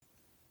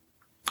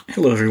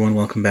Hello, everyone.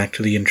 Welcome back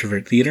to the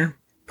Introvert Theater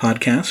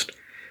podcast.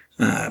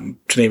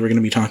 Today we're going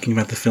to be talking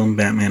about the film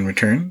Batman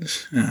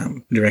Returns,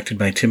 directed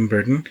by Tim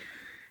Burton.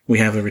 We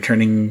have a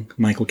returning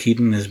Michael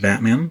Keaton as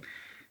Batman.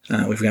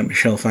 We've got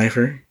Michelle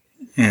Pfeiffer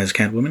as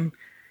Catwoman,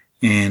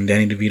 and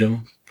Danny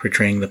DeVito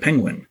portraying the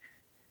Penguin.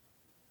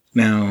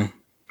 Now,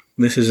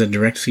 this is a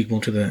direct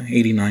sequel to the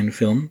 '89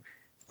 film,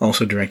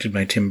 also directed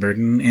by Tim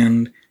Burton,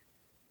 and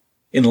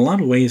in a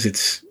lot of ways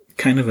it's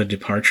kind of a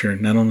departure,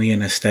 not only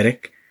in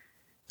aesthetic,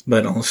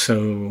 but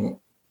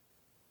also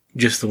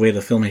just the way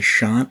the film is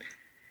shot,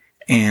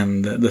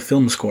 and the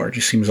film score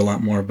just seems a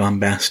lot more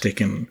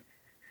bombastic and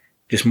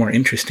just more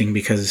interesting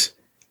because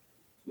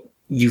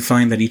you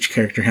find that each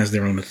character has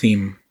their own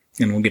theme,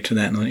 and we'll get to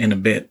that in a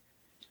bit.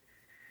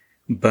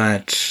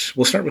 But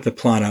we'll start with the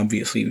plot,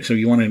 obviously. So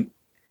you want to...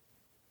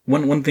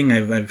 One thing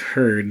I've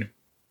heard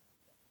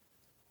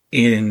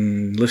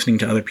in listening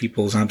to other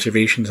people's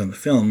observations on the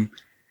film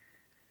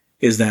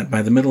is that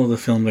by the middle of the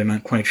film, they're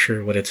not quite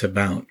sure what it's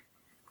about.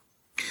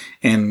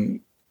 And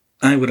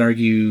I would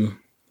argue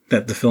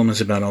that the film is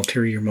about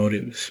ulterior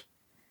motives.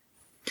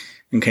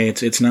 Okay,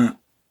 it's not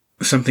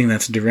something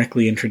that's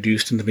directly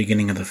introduced in the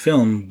beginning of the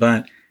film,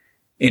 but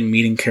in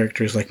meeting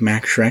characters like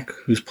Max Schreck,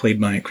 who's played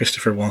by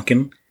Christopher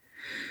Walken,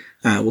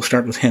 we'll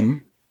start with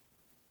him.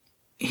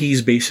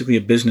 He's basically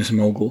a business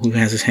mogul who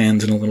has his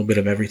hands in a little bit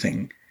of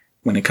everything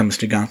when it comes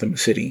to Gotham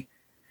City.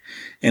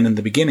 And in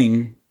the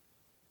beginning,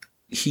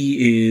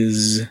 he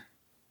is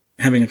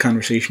having a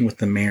conversation with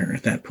the mayor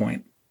at that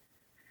point.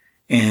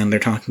 And they're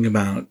talking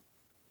about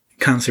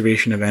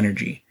conservation of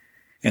energy.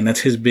 And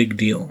that's his big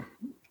deal.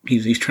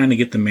 He's trying to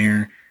get the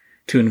mayor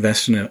to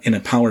invest in a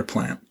power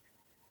plant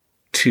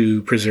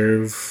to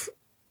preserve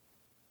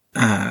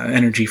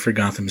energy for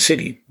Gotham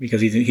City,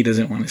 because he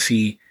doesn't want to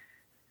see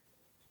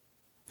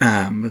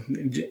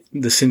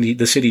the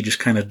city just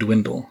kind of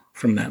dwindle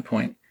from that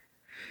point.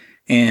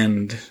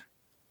 And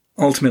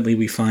ultimately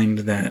we find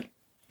that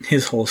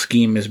his whole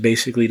scheme is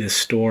basically to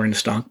store and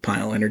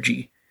stockpile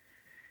energy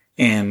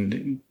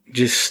and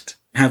just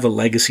have a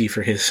legacy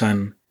for his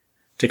son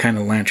to kind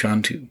of latch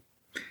onto.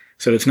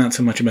 So it's not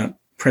so much about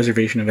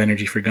preservation of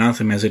energy for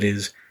Gotham as it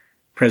is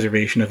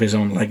preservation of his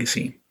own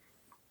legacy.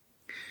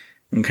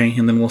 Okay,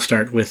 and then we'll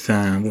start with,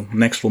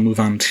 next we'll move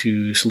on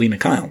to Selina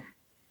Kyle,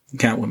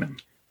 Catwoman.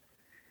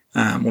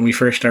 When we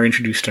first are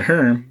introduced to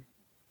her,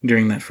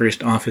 during that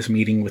first office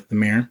meeting with the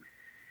mayor,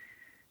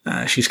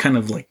 she's kind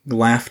of like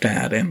laughed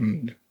at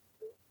and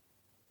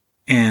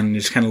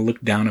is kind of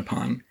looked down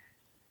upon.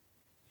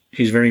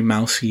 She's very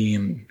mousy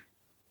and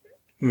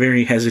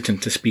very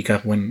hesitant to speak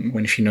up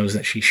when she knows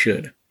that she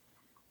should.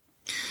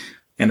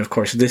 And of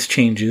course, this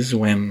changes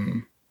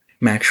when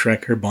Max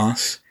Schreck, her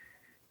boss,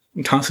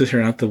 tosses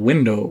her out the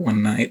window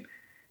one night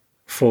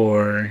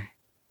for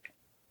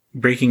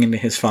breaking into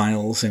his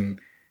files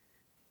and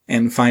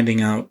finding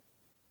out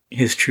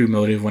his true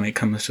motive when it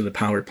comes to the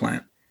power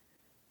plant.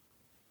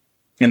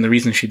 And the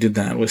reason she did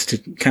that was to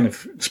kind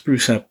of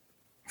spruce up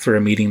for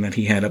a meeting that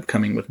he had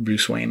upcoming with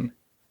Bruce Wayne.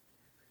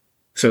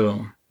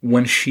 So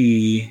when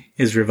she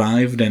is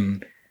revived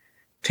and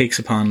takes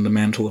upon the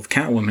mantle of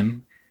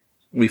Catwoman,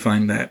 we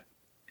find that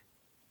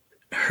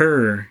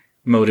her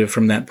motive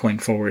from that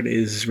point forward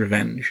is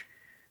revenge,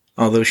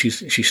 although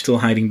she's still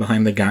hiding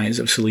behind the guise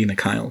of Selina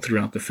Kyle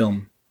throughout the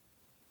film.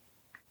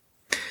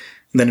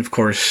 Then, of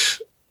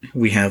course,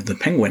 we have the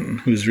Penguin,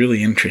 who's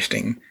really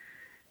interesting,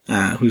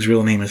 whose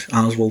real name is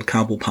Oswald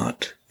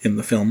Cobblepot in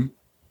the film.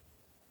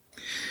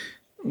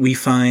 We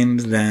find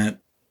that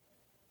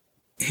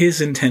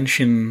his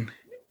intention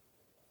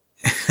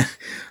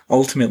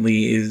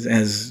ultimately is,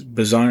 as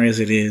bizarre as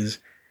it is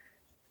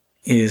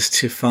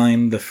to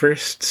find the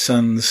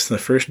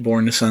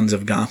firstborn sons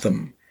of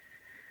Gotham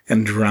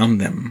and drown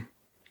them.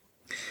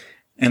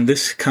 And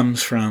this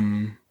comes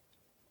from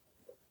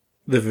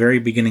the very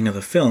beginning of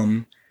the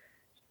film,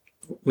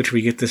 which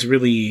we get this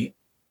really,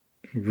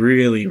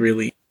 really,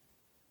 really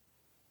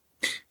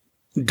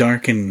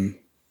dark and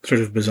sort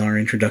of bizarre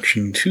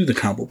introduction to the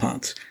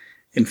Cobblepots.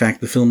 In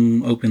fact, the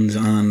film opens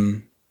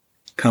on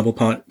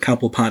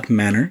Cobblepot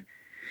Manor,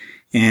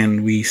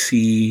 and we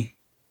see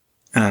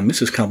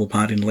Mrs.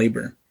 Cobblepot in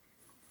labor.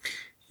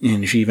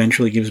 And she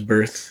eventually gives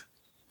birth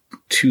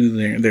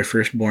to their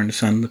firstborn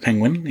son, the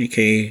Penguin,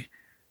 aka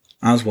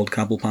Oswald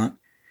Cobblepot.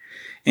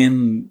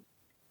 And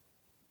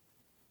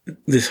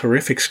this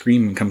horrific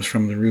scream comes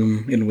from the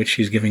room in which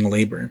she's giving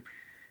labor.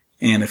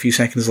 And a few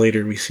seconds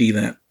later, we see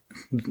that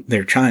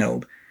their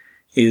child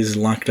is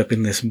locked up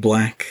in this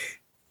black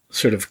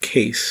sort of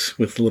case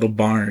with little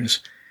bars,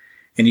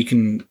 and you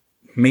can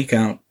make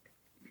out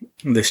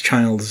this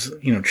child's,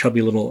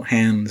 chubby little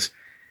hands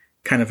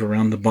kind of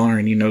around the bar,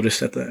 and you notice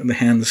that the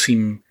hands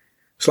seem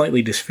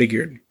slightly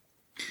disfigured.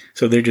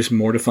 So they're just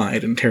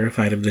mortified and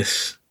terrified of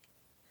this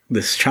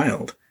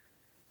child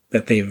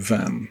that they've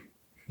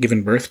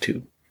given birth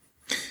to.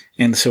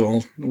 And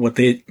so what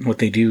they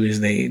do is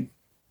they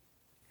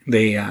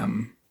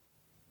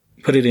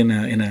put it in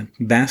a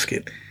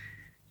basket,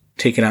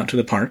 take it out to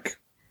the park,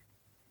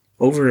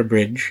 over a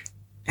bridge,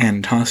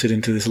 and toss it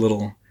into this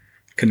little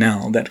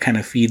canal that kind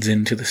of feeds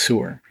into the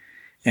sewer.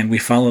 And we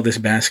follow this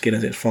basket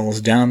as it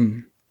falls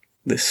down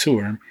this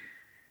sewer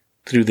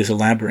through this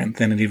labyrinth,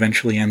 and it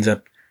eventually ends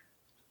up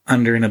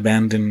under an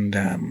abandoned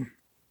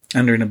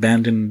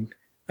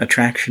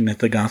attraction at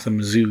the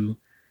Gotham Zoo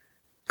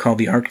called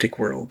the Arctic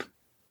World.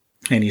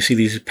 And you see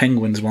these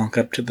penguins walk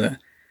up to the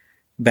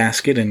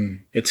basket,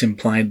 and it's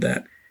implied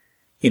that,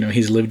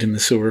 he's lived in the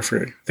sewer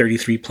for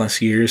 33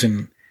 plus years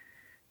and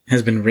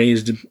has been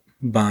raised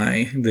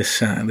by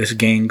this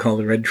gang called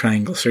the Red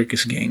Triangle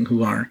Circus Gang,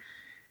 who are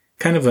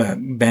kind of a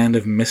band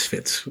of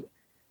misfits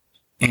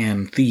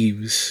and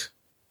thieves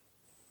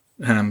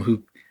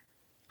who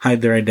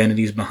hide their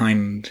identities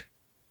behind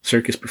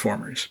circus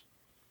performers.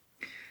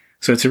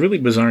 So it's a really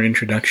bizarre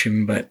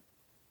introduction, but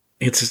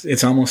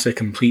it's almost a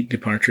complete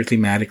departure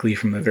thematically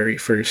from the very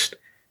first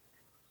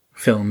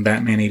film,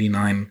 Batman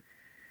 89,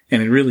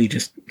 and it really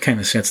just kind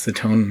of sets the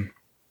tone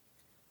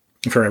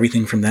for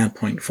everything from that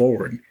point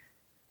forward.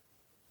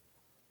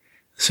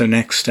 So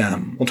next,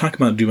 we'll talk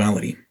about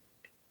duality.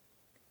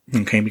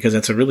 Okay, because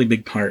that's a really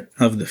big part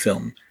of the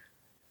film.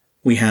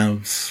 We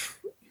have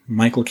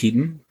Michael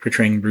Keaton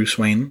portraying Bruce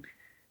Wayne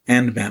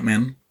and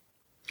Batman.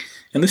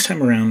 And this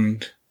time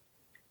around,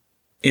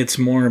 it's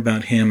more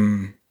about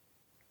him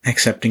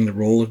accepting the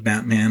role of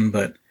Batman,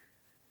 but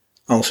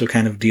also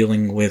kind of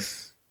dealing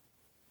with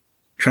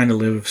trying to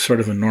live sort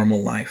of a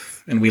normal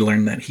life. And we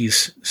learn that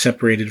he's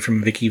separated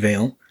from Vicky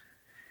Vale,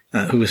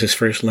 who was his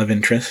first love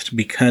interest,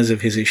 because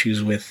of his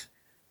issues with,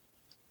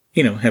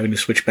 having to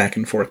switch back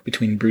and forth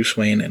between Bruce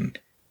Wayne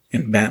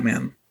and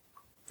Batman.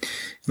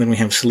 And then we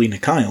have Selina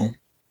Kyle,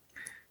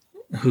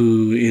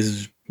 who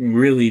is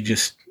really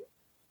just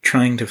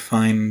trying to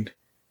find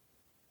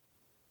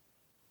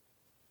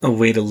a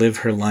way to live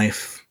her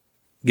life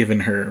given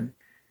her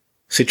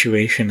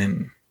situation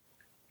and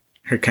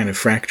her kind of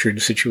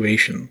fractured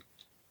situation.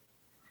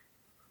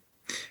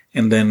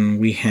 And then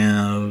we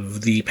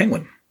have the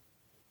Penguin,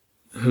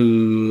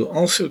 who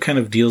also kind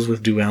of deals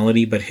with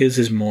duality, but his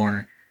is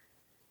more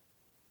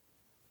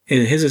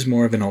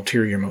of an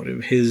ulterior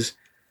motive. His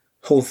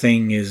whole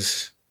thing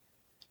is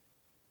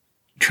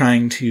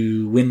trying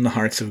to win the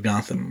hearts of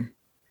Gotham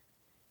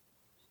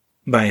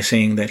by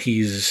saying that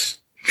he's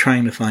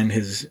trying to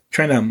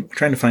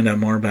find out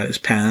more about his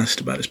past,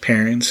 about his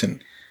parents,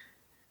 and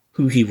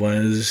who he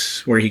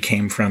was, where he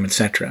came from,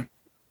 etc.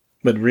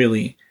 But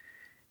really,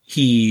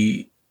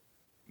 he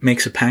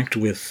makes a pact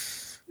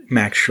with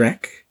Max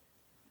Schreck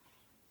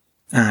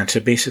to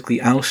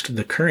basically oust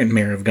the current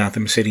mayor of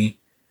Gotham City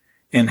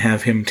and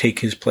have him take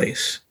his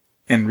place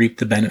and reap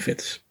the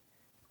benefits.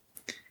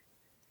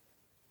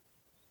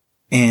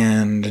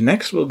 And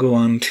next we'll go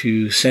on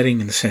to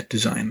setting and set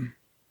design,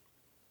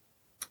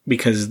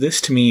 because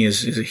this to me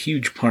is a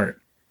huge part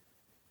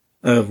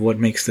of what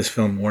makes this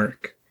film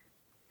work.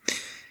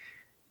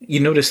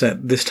 You notice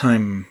that this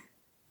time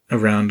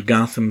around,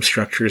 Gotham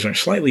structures are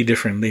slightly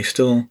different. They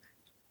still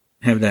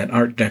have that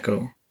Art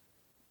Deco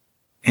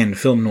and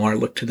film noir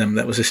look to them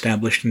that was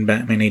established in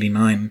Batman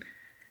 89,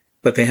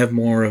 but they have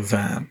more of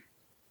a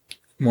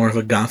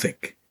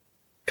Gothic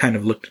kind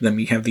of look to them.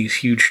 You have these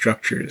huge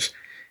structures,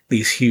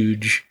 these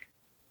huge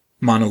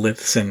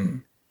monoliths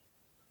and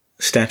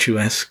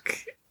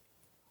statuesque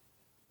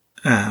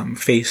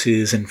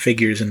faces and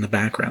figures in the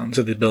backgrounds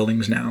of the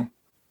buildings now.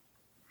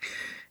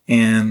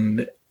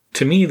 And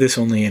to me, this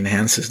only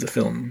enhances the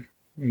film,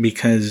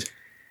 because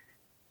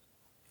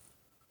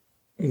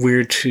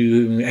we're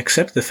to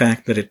accept the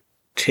fact that it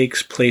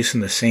takes place in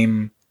the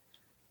same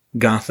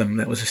Gotham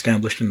that was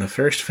established in the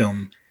first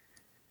film,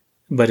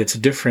 but it's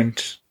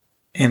different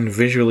and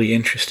visually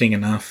interesting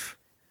enough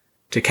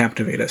to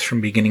captivate us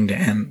from beginning to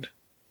end.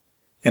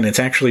 And it's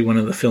actually one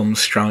of the film's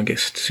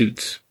strongest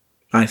suits,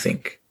 I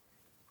think.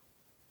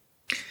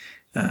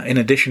 In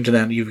addition to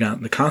that, you've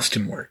got the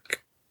costume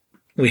work.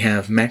 We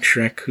have Max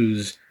Schreck,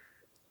 who's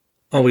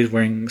always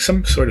wearing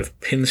some sort of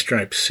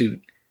pinstripe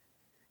suit,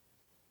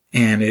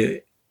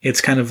 and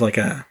it's kind of like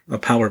a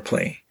power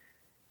play.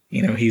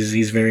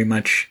 He's very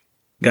much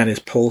got his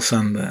pulse he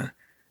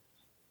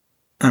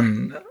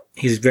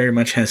very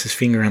much has his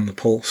finger on the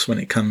pulse when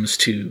it comes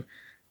to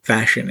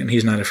fashion, and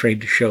he's not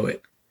afraid to show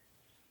it.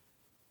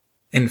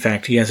 In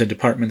fact, he has a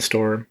department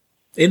store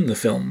in the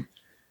film,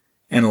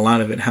 and a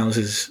lot of it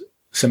houses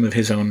some of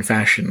his own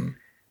fashion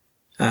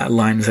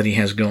lines that he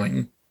has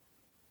going.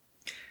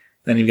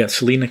 Then you've got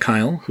Selina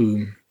Kyle,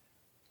 who,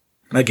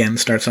 again,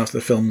 starts off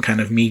the film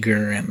kind of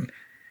meager and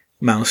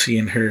mousy,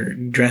 and her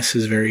dress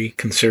is very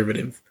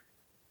conservative,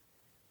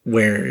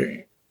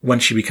 where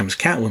once she becomes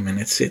Catwoman,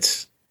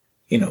 it's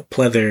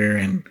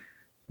pleather and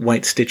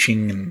white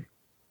stitching, and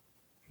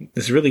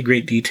there's really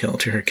great detail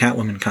to her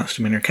Catwoman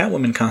costume. And her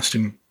Catwoman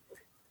costume,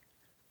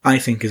 I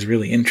think, is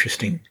really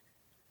interesting,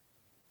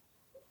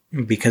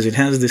 because it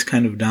has this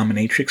kind of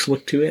dominatrix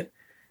look to it,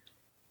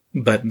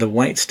 but the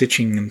white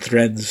stitching and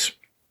threads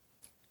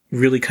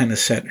really kind of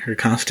set her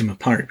costume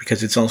apart,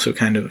 because it's also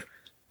kind of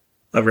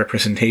a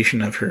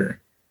representation of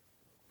her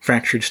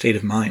fractured state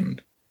of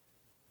mind.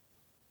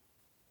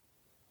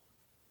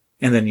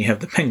 And then you have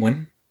the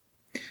Penguin,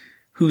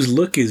 whose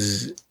look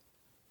is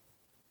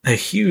a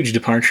huge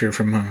departure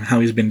from how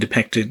he's been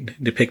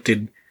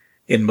depicted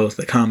in both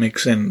the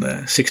comics and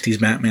the 60s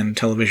Batman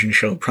television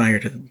show prior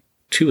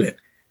to it.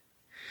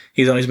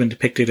 He's always been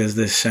depicted as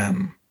this,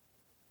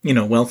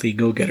 wealthy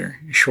go-getter,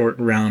 short,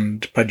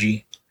 round,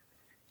 pudgy,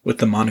 with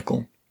the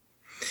monocle.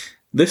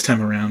 This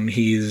time around,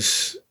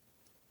 he's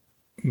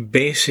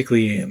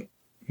basically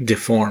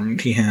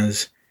deformed. He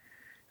has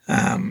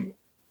a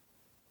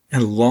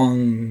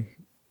long,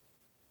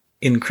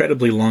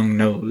 incredibly long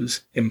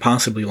nose,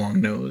 impossibly long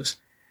nose,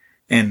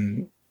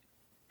 and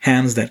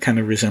hands that kind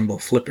of resemble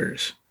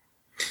flippers.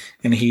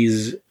 And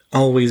he's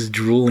always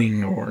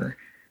drooling or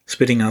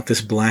spitting out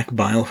this black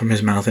bile from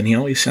his mouth, and he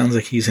always sounds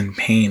like he's in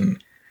pain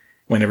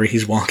whenever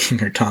he's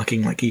walking or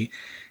talking, like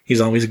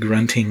he's always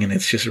grunting, and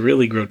it's just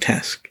really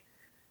grotesque.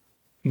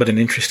 But an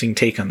interesting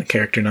take on the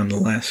character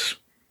nonetheless.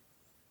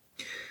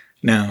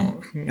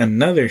 Now,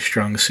 another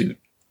strong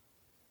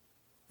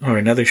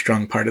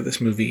part of this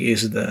movie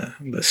is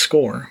the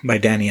score by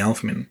Danny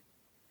Elfman,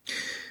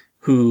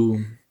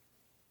 who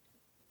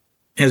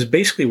has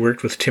basically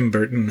worked with Tim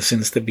Burton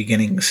since the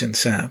beginning,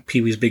 since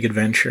Pee-wee's Big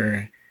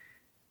Adventure,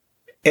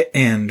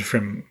 and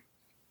from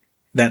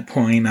that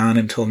point on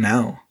until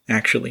now,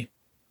 actually.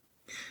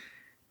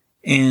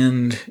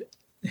 And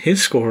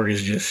his score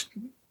is just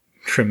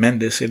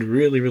tremendous. It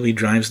really, really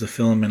drives the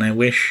film, and I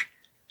wish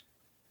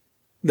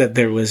that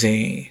there was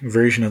a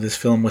version of this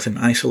film with an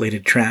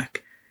isolated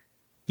track.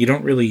 You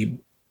don't really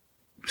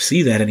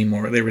see that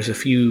anymore. There was a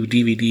few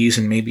DVDs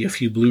and maybe a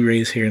few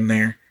Blu-rays here and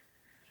there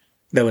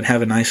that would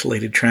have an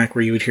isolated track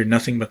where you would hear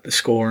nothing but the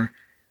score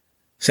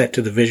set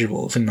to the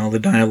visuals and all the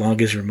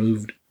dialogue is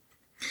removed.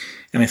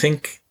 And I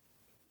think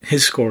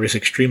his score is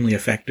extremely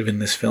effective in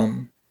this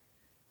film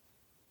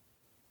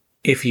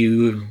if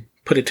you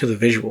put it to the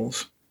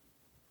visuals.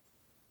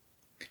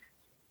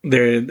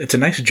 It's a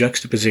nice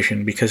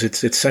juxtaposition because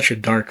it's such a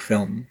dark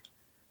film,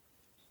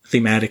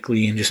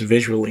 thematically and just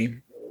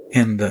visually,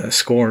 and the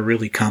score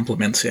really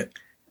complements it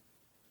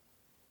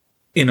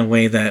in a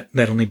way that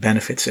only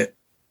benefits it.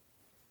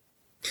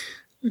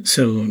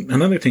 So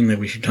another thing that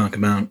we should talk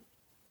about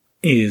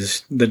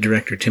is the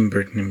director Tim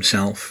Burton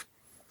himself.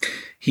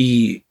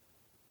 He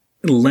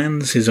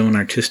lends his own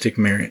artistic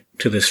merit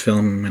to this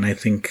film, and I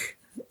think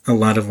a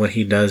lot of what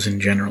he does in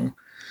general.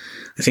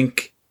 I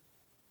think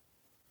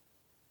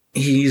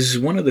he's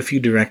one of the few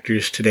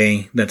directors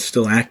today that's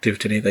still active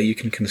today that you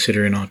can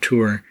consider an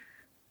auteur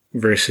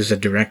versus a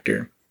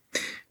director.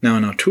 Now,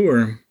 an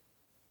auteur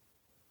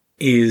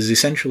is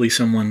essentially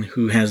someone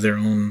who has their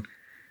own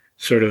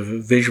sort of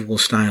visual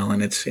style,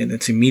 and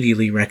it's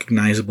immediately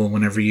recognizable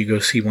whenever you go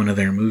see one of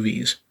their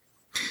movies.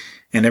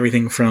 And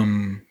everything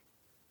from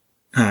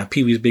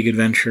Pee-wee's Big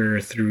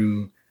Adventure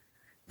through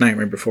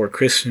Nightmare Before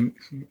Christmas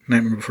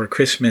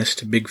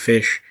to Big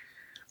Fish,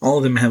 all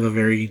of them have a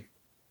very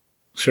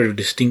sort of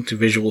distinct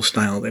visual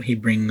style that he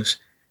brings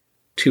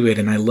to it,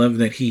 and I love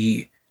that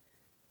he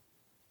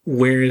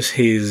wears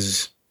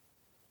his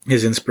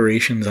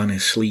inspirations on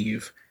his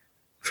sleeve.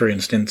 For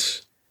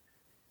instance,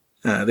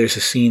 there's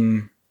a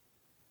scene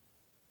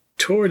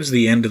towards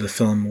the end of the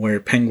film where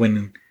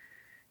Penguin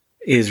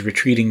is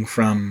retreating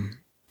from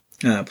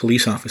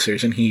police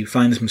officers, and he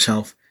finds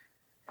himself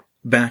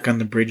back on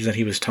the bridge that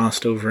he was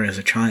tossed over as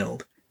a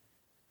child.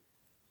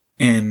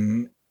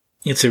 And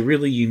it's a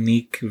really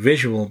unique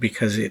visual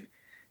because it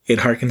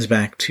harkens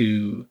back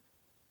to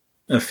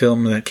a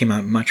film that came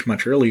out much,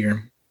 much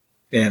earlier.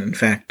 And in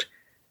fact,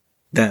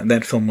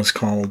 that film was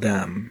called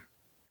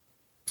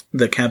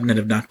The Cabinet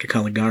of Dr.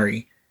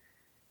 Caligari,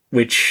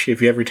 which,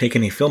 if you ever take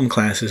any film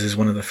classes, is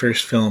one of the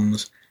first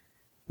films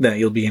that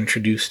you'll be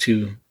introduced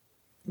to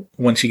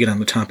once you get on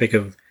the topic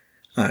of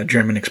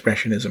German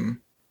Expressionism.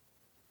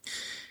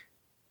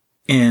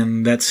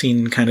 And that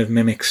scene kind of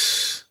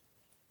mimics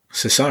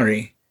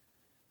Cesare,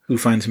 who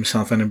finds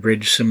himself on a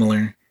bridge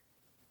similar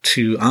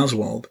to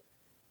Oswald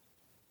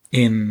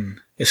in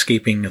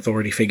escaping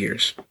authority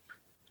figures.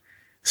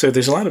 So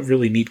there's a lot of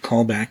really neat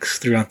callbacks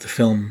throughout the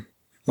film,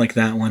 like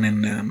that one,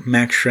 and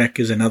Max Schreck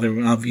is another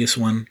obvious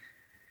one.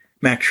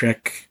 Max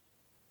Schreck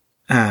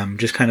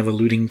just kind of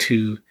alluding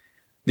to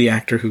the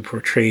actor who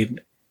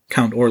portrayed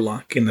Count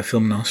Orlok in the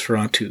film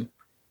Nosferatu,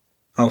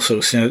 also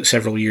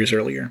several years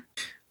earlier.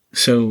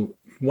 So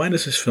why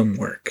does this film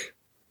work?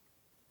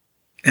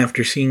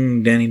 After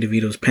seeing Danny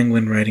DeVito's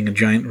Penguin riding a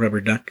giant rubber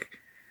duck,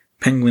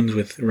 penguins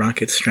with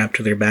rockets strapped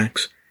to their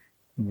backs,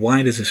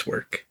 why does this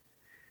work?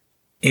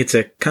 It's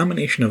a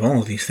combination of all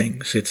of these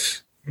things.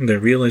 It's the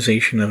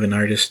realization of an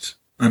artist's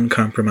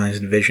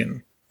uncompromised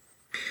vision.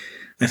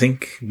 I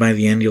think by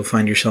the end you'll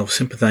find yourself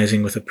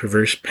sympathizing with a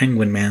perverse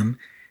penguin man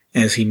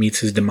as he meets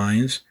his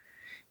demise.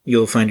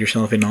 You'll find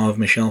yourself in awe of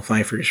Michelle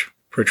Pfeiffer's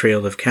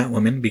portrayal of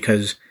Catwoman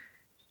because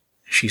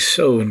she's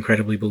so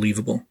incredibly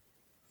believable.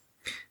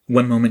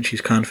 One moment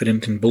she's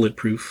confident and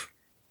bulletproof,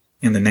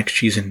 and the next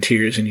she's in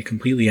tears, and you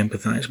completely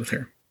empathize with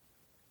her.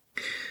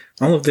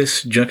 All of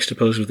this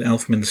juxtaposed with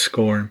Elfman's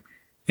score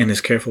and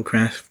his careful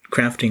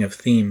crafting of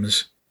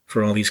themes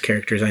for all these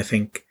characters, I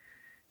think,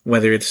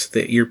 whether it's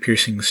the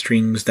ear-piercing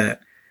strings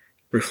that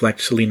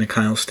reflect Selina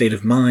Kyle's state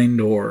of mind,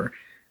 or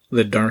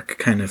the dark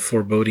kind of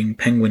foreboding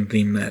penguin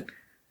theme that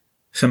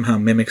somehow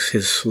mimics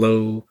his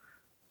slow,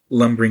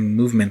 lumbering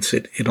movements.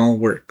 It all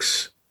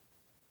works.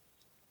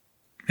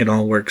 It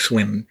all works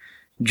when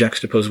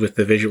juxtaposed with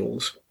the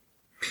visuals.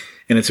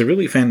 And it's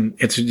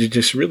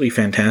just really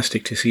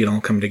fantastic to see it all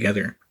come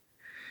together.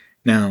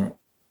 Now,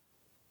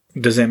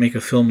 does that make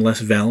a film less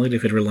valid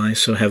if it relies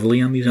so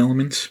heavily on these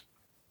elements?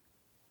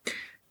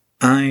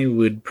 I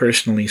would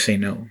personally say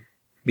no,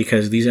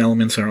 because these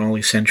elements are all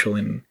essential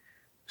in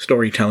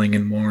storytelling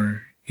and,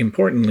 more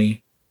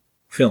importantly,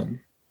 film.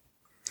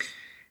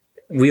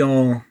 We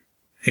all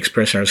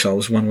express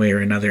ourselves one way or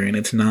another, and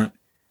it's not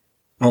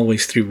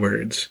always through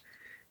words.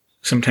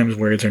 Sometimes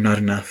words are not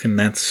enough, and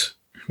that's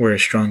where a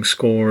strong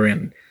score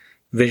and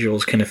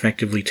visuals can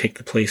effectively take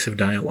the place of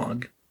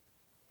dialogue.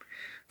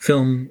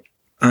 Film,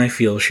 I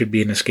feel, should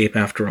be an escape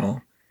after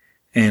all,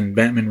 and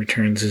Batman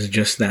Returns is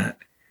just that.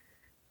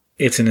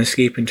 It's an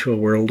escape into a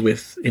world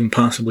with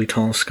impossibly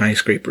tall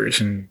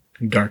skyscrapers and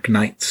dark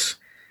nights.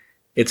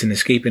 It's an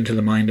escape into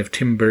the mind of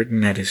Tim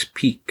Burton at his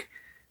peak,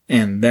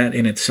 and that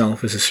in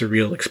itself is a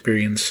surreal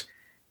experience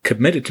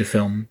committed to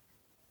film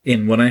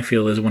in what I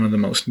feel is one of the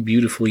most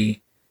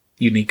beautifully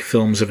unique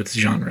films of its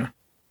genre.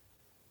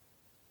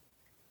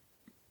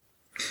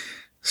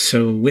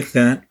 So with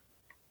that,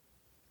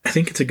 I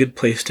think it's a good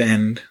place to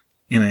end,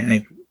 and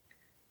I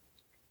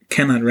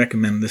cannot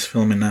recommend this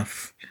film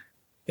enough,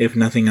 if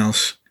nothing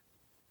else,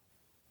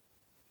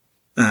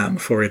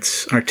 for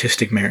its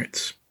artistic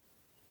merits.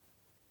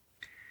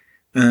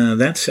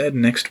 That said,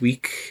 next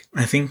week,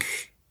 I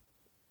think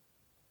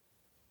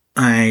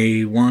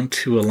I want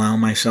to allow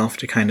myself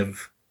to kind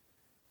of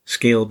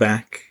scale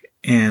back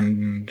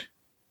and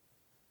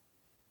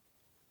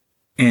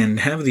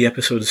have the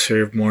episode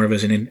serve more of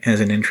as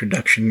an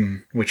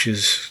introduction, which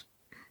is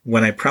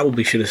what I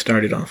probably should have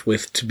started off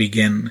with to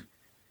begin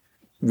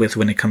with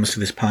when it comes to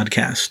this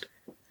podcast.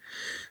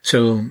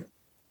 So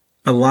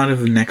a lot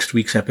of next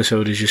week's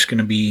episode is just going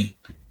to be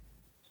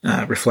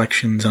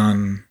reflections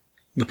on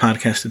the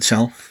podcast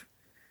itself,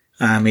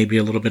 maybe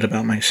a little bit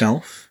about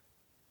myself,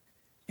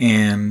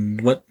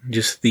 and what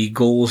just the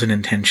goals and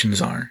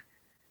intentions are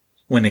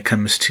when it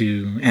comes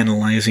to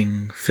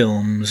analyzing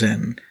films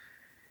and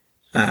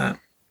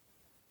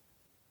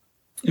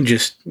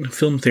just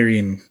film theory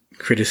and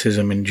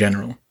criticism in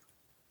general.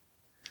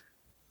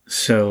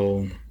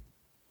 So,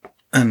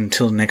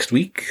 until next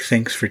week,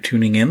 thanks for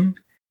tuning in.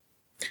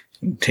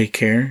 Take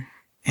care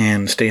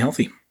and stay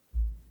healthy.